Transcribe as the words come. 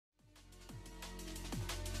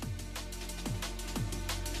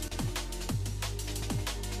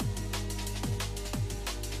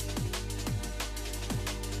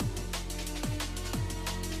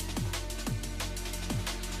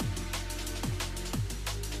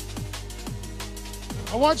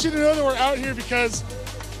I want you to know that we're out here because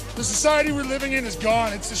the society we're living in is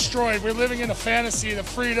gone. It's destroyed. We're living in a fantasy, the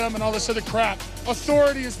freedom and all this other crap.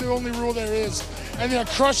 Authority is the only rule there is. And they're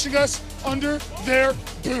crushing us under their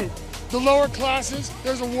boot. The lower classes,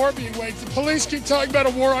 there's a war being waged. The police keep talking about a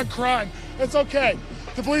war on crime. It's okay.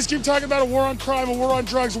 The police keep talking about a war on crime, a war on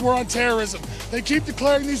drugs, a war on terrorism. They keep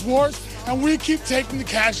declaring these wars, and we keep taking the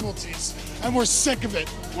casualties. And we're sick of it.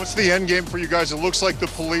 What's the end game for you guys? It looks like the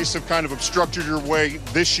police have kind of obstructed your way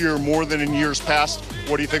this year more than in years past.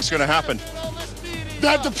 What do you think is going to happen?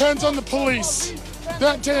 That depends on the police.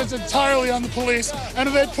 That depends entirely on the police. And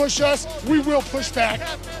if they push us, we will push back.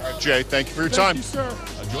 All right, Jay, thank you for your time. Thank you,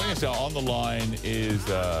 sir. Joining us now on the line is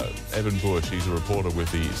Evan Bush. He's a reporter with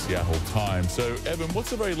the Seattle Times. So, Evan, what's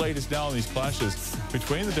the very latest now on these clashes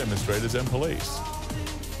between the demonstrators and police?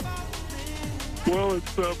 Well,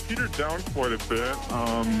 it's petered down quite a bit.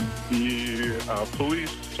 The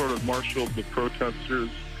police sort of marshaled the protesters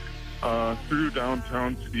through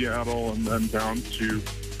downtown Seattle and then down to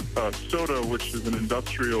Soda, which is an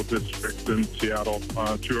industrial district in Seattle,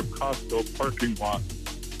 to a Costco parking lot.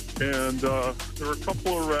 And there were a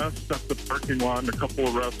couple of arrests at the parking lot and a couple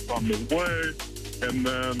of arrests on the way. And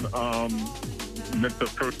then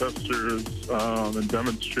the protesters and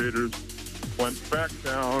demonstrators went back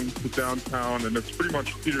down to downtown, and it's pretty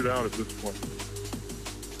much petered out at this point.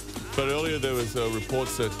 But earlier there was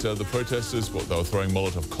reports that the protesters, they were throwing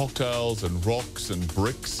Molotov cocktails and rocks and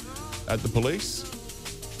bricks at the police.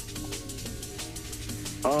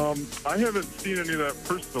 I haven't seen any of that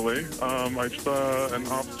personally. I saw an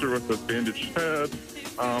officer with a bandaged head.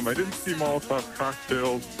 I didn't see Molotov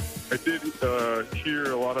cocktails. I did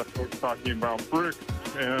hear a lot of folks talking about bricks,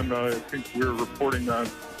 and I think we're reporting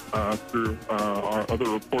that through our other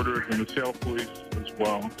reporters and the Seattle Police as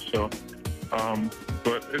well. So,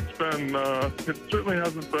 but it's been, it certainly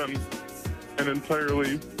hasn't been an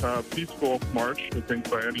entirely peaceful march, I think,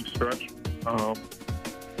 by any stretch.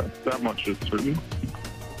 That much is certain.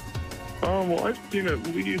 Well, I've seen at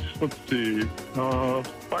least, let's see, 5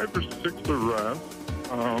 or 6 arrests.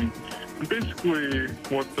 And basically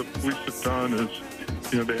what the police have done is,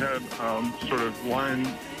 they had sort of lines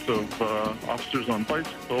of officers on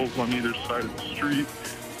bicycles on either side of the street.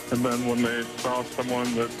 And then when they saw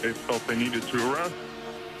someone that they felt they needed to arrest,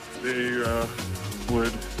 they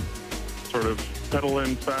would sort of pedal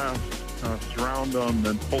in fast, surround them,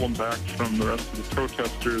 and pull them back from the rest of the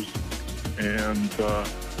protesters and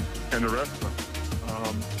arrest them.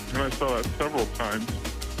 And I saw that several times.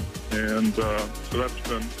 And so that's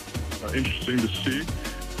been interesting to see.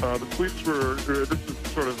 The police were, this is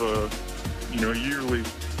sort of a, yearly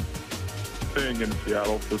thing in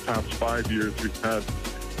Seattle. For the past 5 years, we've had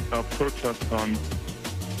protests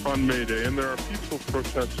on May Day, and there are peaceful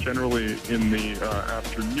protests generally in the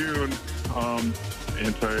afternoon, and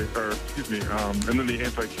then the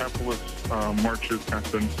anti-capitalist marches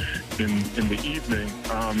happen in the evening.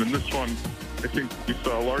 And this one, I think we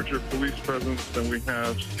saw a larger police presence than we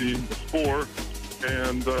have seen before,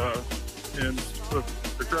 and sort of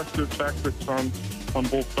aggressive tactics on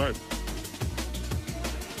both sides.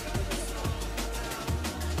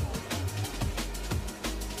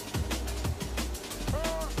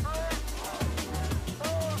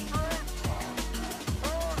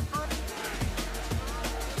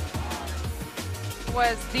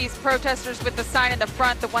 Was these protesters with the sign in the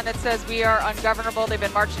front, the one that says "We are ungovernable." They've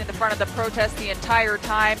been marching in the front of the protest the entire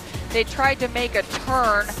time. They tried to make a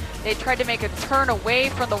turn. They tried to make a turn away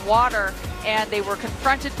from the water, and they were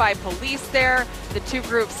confronted by police there. The two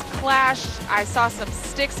groups clashed. I saw some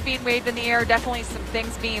sticks being waved in the air, definitely some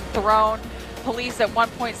things being thrown. Police at one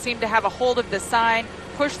point seemed to have a hold of the sign,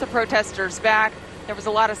 pushed the protesters back. There was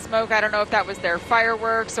a lot of smoke. I don't know if that was their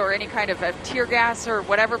fireworks or any kind of a tear gas or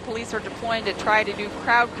whatever police are deploying to try to do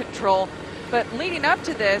crowd control. But leading up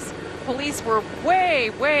to this, police were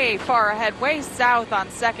way, way far ahead, way south on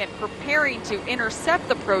 2nd, preparing to intercept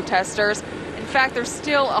the protesters. In fact, there's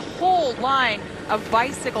still a whole line of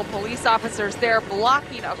bicycle police officers there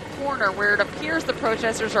blocking a corner where it appears the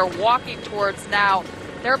protesters are walking towards now.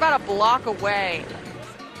 They're about a block away.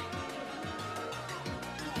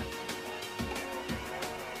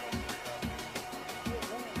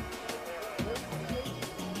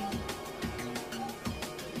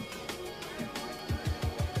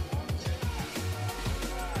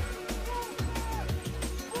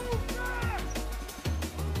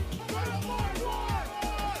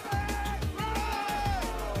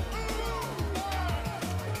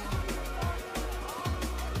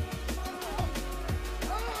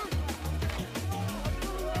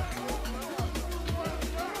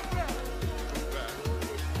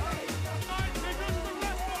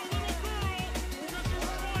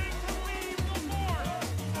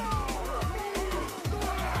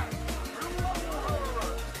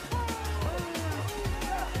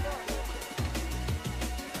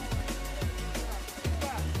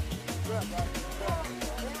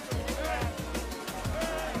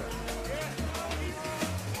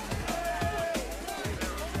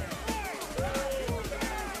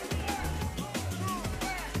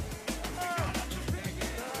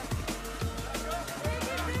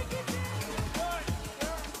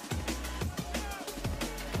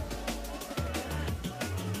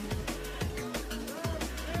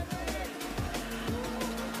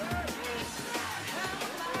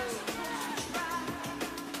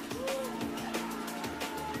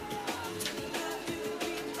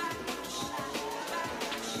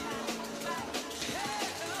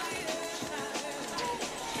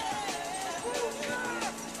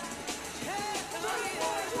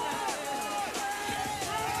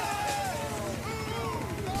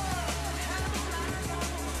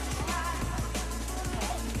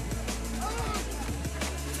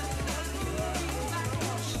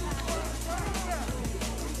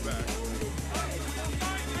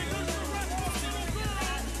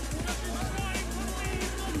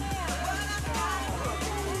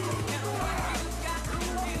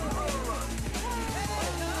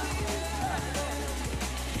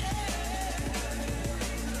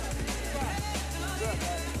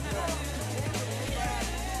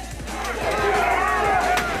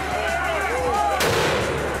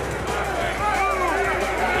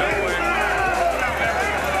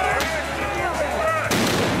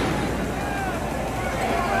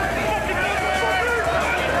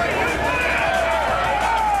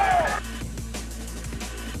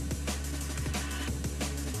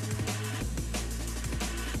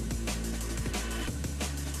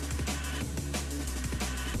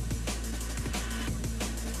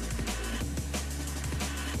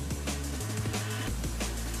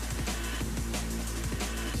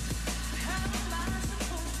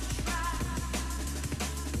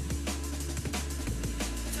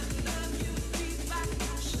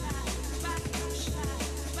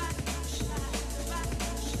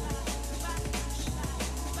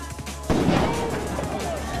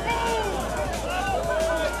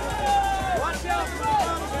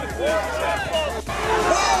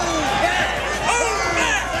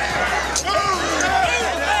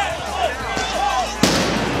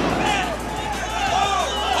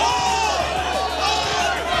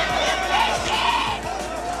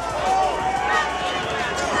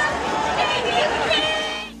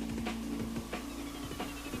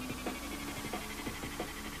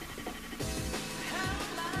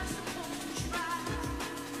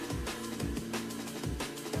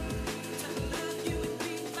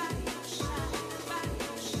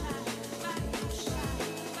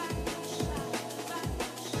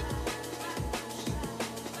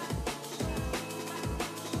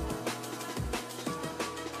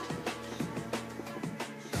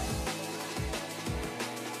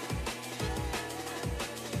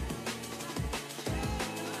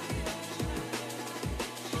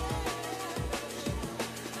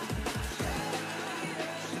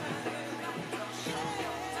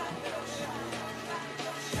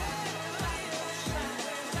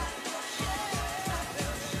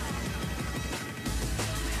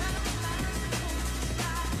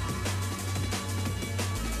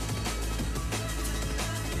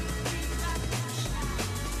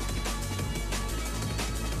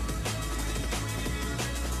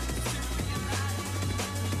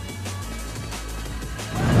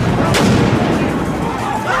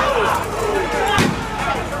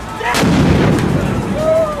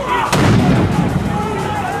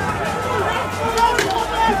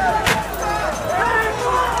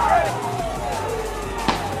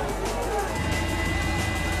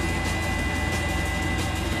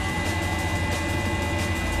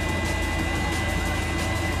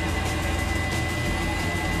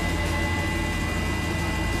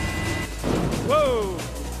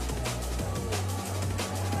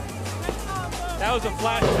 That was a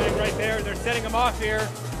flash thing right there. They're setting them off here.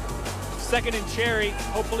 Second and Cherry.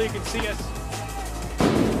 Hopefully you can see us.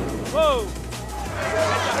 Whoa!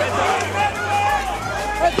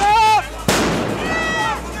 Heads up!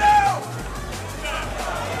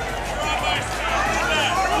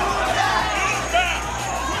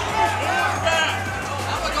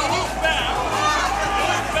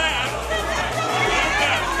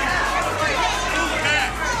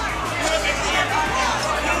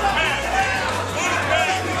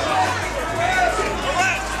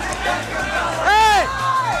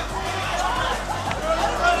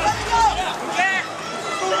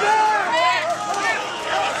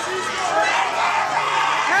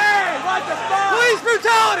 Police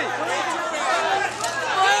brutality!